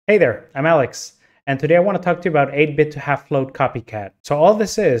Hey there, I'm Alex, and today I want to talk to you about 8-bit to half-float Copycat. So all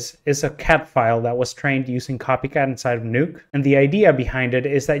this is a cat file that was trained using Copycat inside of Nuke, and the idea behind it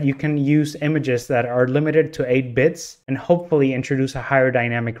is that you can use images that are limited to 8 bits and hopefully introduce a higher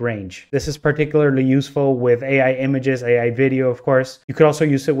dynamic range. This is particularly useful with AI images, AI video, of course. You could also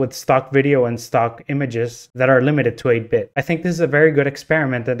use it with stock video and stock images that are limited to 8-bit. I think this is a very good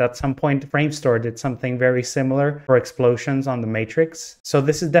experiment, and at some point Framestore did something very similar for explosions on the Matrix. So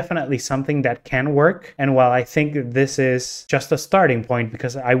this is definitely something that can work, and while I think this is just a starting point,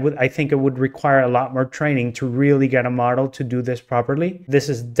 because I think it would require a lot more training to really get a model to do this properly, this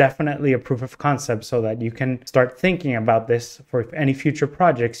is definitely a proof of concept so that you can start thinking about this for any future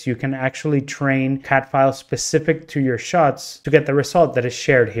projects. You can actually train CAD files specific to your shots to get the result that is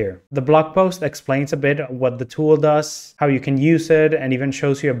shared here. The blog post explains a bit what the tool does, how you can use it, and even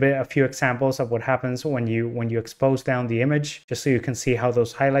shows you a few examples of what happens when you expose down the image, just so you can see how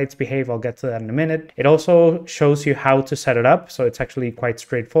those highlights behave. I'll get to that in a minute. It also shows you how to set it up, so it's actually quite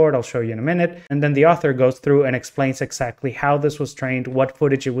straightforward. I'll show you in a minute. And then the author goes through and explains exactly how this was trained, what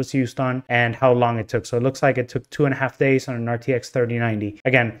footage it was used on, and how long it took. So it looks like it took 2.5 days on an RTX 3090.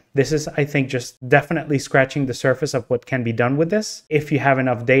 Again, this is, I think, just definitely scratching the surface of what can be done with this if you have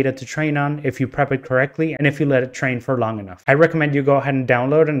enough data to train on, if you prep it correctly, and if you let it train for long enough. I recommend you go ahead and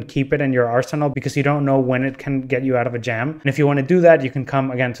download and keep it in your arsenal, because you don't know when it can get you out of a jam. And if you want to do that, you can come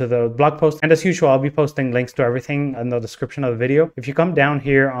again to the blog post. And as usual, I'll be posting links to everything in the description of the video. If you come down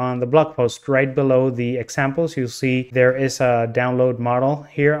here on the blog post, right below the examples, you'll see there is a download model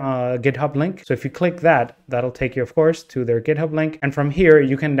here, a GitHub link. So if you click that, that'll take you, of course, to their GitHub link. And from here,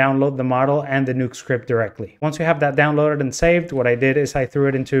 you can download the model and the Nuke script directly. Once you have that downloaded and saved, what I did is I threw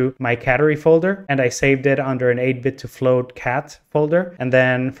it into my cattery folder, and I saved it under an 8-bit to float cat folder. And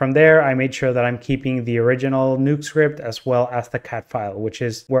then from there, I made sure that I'm keeping the original Nuke script as well as the cat file, which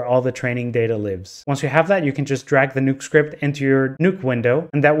is where all the training data lives. Once you have that, you can just drag the Nuke script into your Nuke window,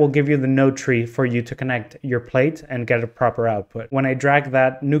 and that will give you the node tree for you to connect your plate and get a proper output. When I drag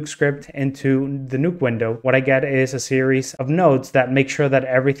that Nuke script into the Nuke window, what I get is a series of nodes that make sure that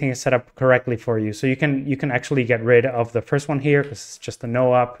everything is set up correctly for you. So you can actually get rid of the first one here, because it's just a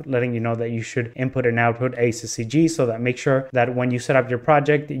no-op, letting you know that you should input and output ACES-CG, so that make sure that when you set up your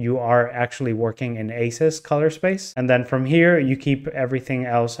project, you are actually working in ACES color space. And then from here, you keep everything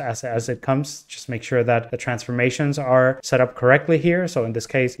else as it comes. Just make sure that the transformations are set up correctly here. So in this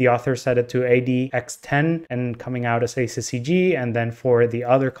case, the author set it to ADX10 and coming out as ACES-CG. And then for the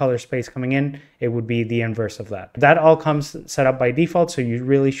other color space coming in, it would be the inverse of that. That all comes set up by default, so you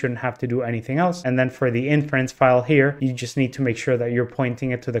really shouldn't have to do anything else. And then for the inference file here, you just need to make sure that you're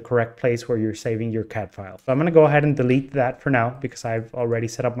pointing it to the correct place where you're saving your CAD file. So I'm going to go ahead and delete that for now, because I've already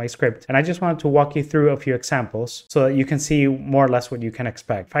set up my script. And I just wanted to walk you through a few examples so that you can see more or less what you can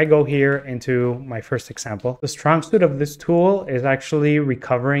expect. If I go here into my first example, the strong suit of this tool is actually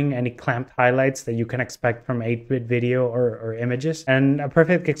recovering any clamped highlights that you can expect from 8-bit video or images. And a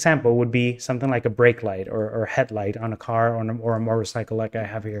perfect example would be something like a brake light or headlight on a car or a motorcycle like I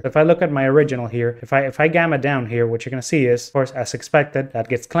have here. If I look at my original here, if I gamma down here, what you're going to see is, of course, as expected, that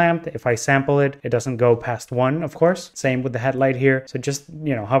gets clamped. If I sample it, it doesn't go past 1, of course. Same with the headlight here. So just,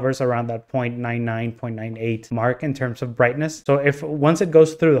 hovers around that 0.99, 0.98 mark in terms of brightness. So if once it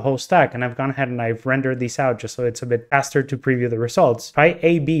goes through the whole stack, and I've gone ahead and I've rendered these out just so it's a bit faster to preview the results. If I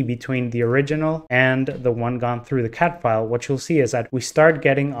A/B between the original and the one gone through the CAD file, what you'll see is that we start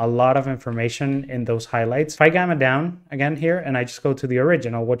getting a lot of information in those highlights. If I gamma down again here and I just go to the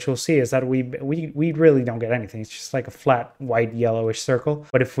original, what you'll see is that we really don't get anything. It's just like a flat white yellowish circle.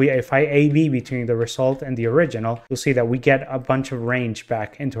 But if I A/B between the result and the original, you'll see that we get a bunch of range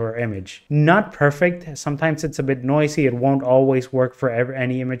back into our image. Not perfect. Sometimes it's a bit noisy. It won't always work for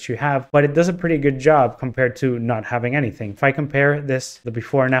any image you have, but it does a pretty good job compared to not having anything. If I compare this, the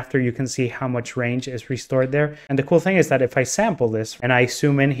before and after, you can see how much range is restored there. And the cool thing is that if I sample this and I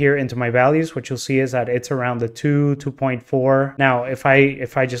zoom in here into my values, what you'll see is that it's around the 2.4. Now, if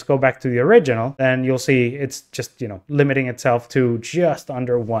I just go back to the original, then you'll see it's just, limiting itself to just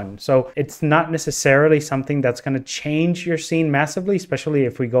under 1. So it's not necessarily something that's going to change your scene massively, especially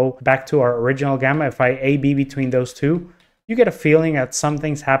if we go back to our original gamma. If I A/B between those two, you get a feeling that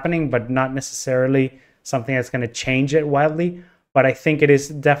something's happening, but not necessarily something that's going to change it wildly. But I think it is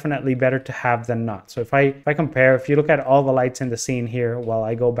definitely better to have than not. So if I compare, if you look at all the lights in the scene here while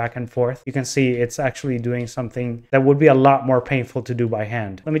I go back and forth, you can see it's actually doing something that would be a lot more painful to do by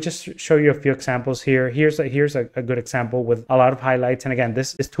hand. Let me just show you a few examples here. Here's a good example with a lot of highlights. And again,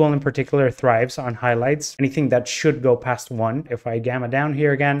 this tool in particular thrives on highlights. Anything that should go past 1. If I gamma down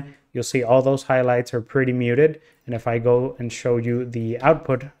here again, you'll see all those highlights are pretty muted. And if I go and show you the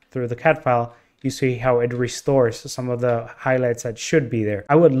output through the CAD file, you see how it restores some of the highlights that should be there.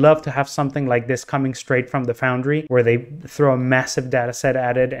 I would love to have something like this coming straight from the Foundry, where they throw a massive data set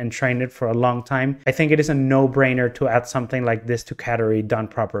at it and train it for a long time. I think it is a no-brainer to add something like this to Cattery done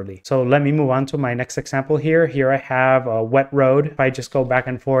properly. So let me move on to my next example here. Here I have a wet road. If I just go back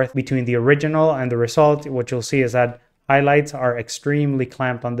and forth between the original and the result, what you'll see is that highlights are extremely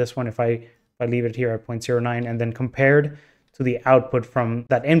clamped on this one. If I leave it here at 0.09 and then compared to the output from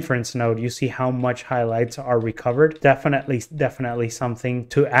that inference node, you see how much highlights are recovered. Definitely something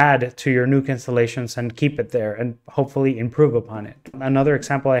to add to your Nuke installations and keep it there and hopefully improve upon it. Another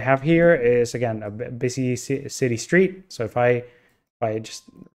example I have here is, again, a busy city street. So if I just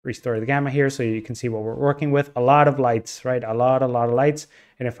restore the gamma here so you can see what we're working with, a lot of lights, right? A lot of lights.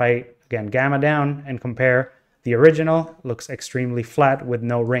 And if I, again, gamma down and compare the original, looks extremely flat with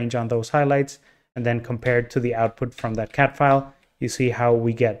no range on those highlights. And then compared to the output from that CAD file, you see how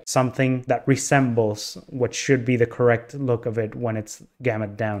we get something that resembles what should be the correct look of it when it's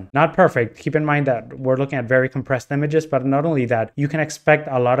gammaed down. Not perfect. Keep in mind that we're looking at very compressed images, but not only that, you can expect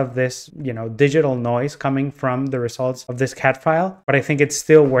a lot of this, digital noise coming from the results of this CAD file, but I think it's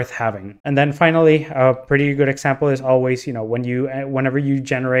still worth having. And then finally, a pretty good example is always, whenever you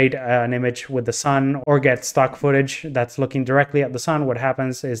generate an image with the sun or get stock footage that's looking directly at the sun, what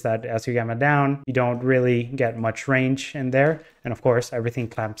happens is that as you gamma down, you don't really get much range in there. And of course, everything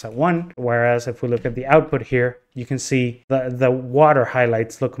clamps at 1. Whereas if we look at the output here, you can see the water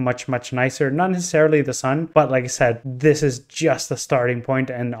highlights look much nicer. Not necessarily the sun, but like I said, this is just a starting point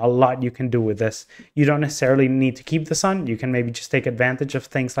and a lot you can do with this. You don't necessarily need to keep the sun. You can maybe just take advantage of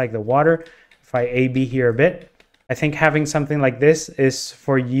things like the water. If I A/B here a bit, I think having something like this is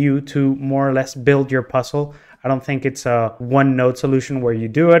for you to more or less build your puzzle. I don't think it's a one node solution where you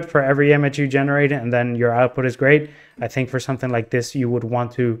do it for every image you generate and then your output is great. I think for something like this, you would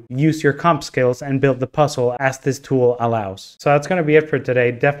want to use your comp skills and build the puzzle as this tool allows. So that's going to be it for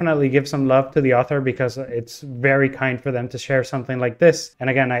today. Definitely give some love to the author because it's very kind for them to share something like this. And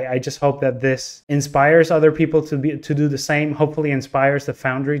again, I just hope that this inspires other people to do the same. Hopefully inspires the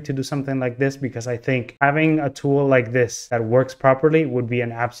Foundry to do something like this, because I think having a tool like this that works properly would be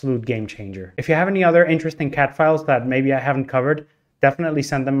an absolute game changer. If you have any other interesting CAD files that maybe I haven't covered, definitely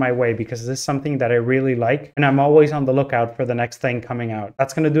send them my way, because this is something that I really like and I'm always on the lookout for the next thing coming out.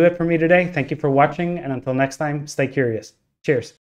 That's going to do it for me today. Thank you for watching, and until next time, stay curious. Cheers.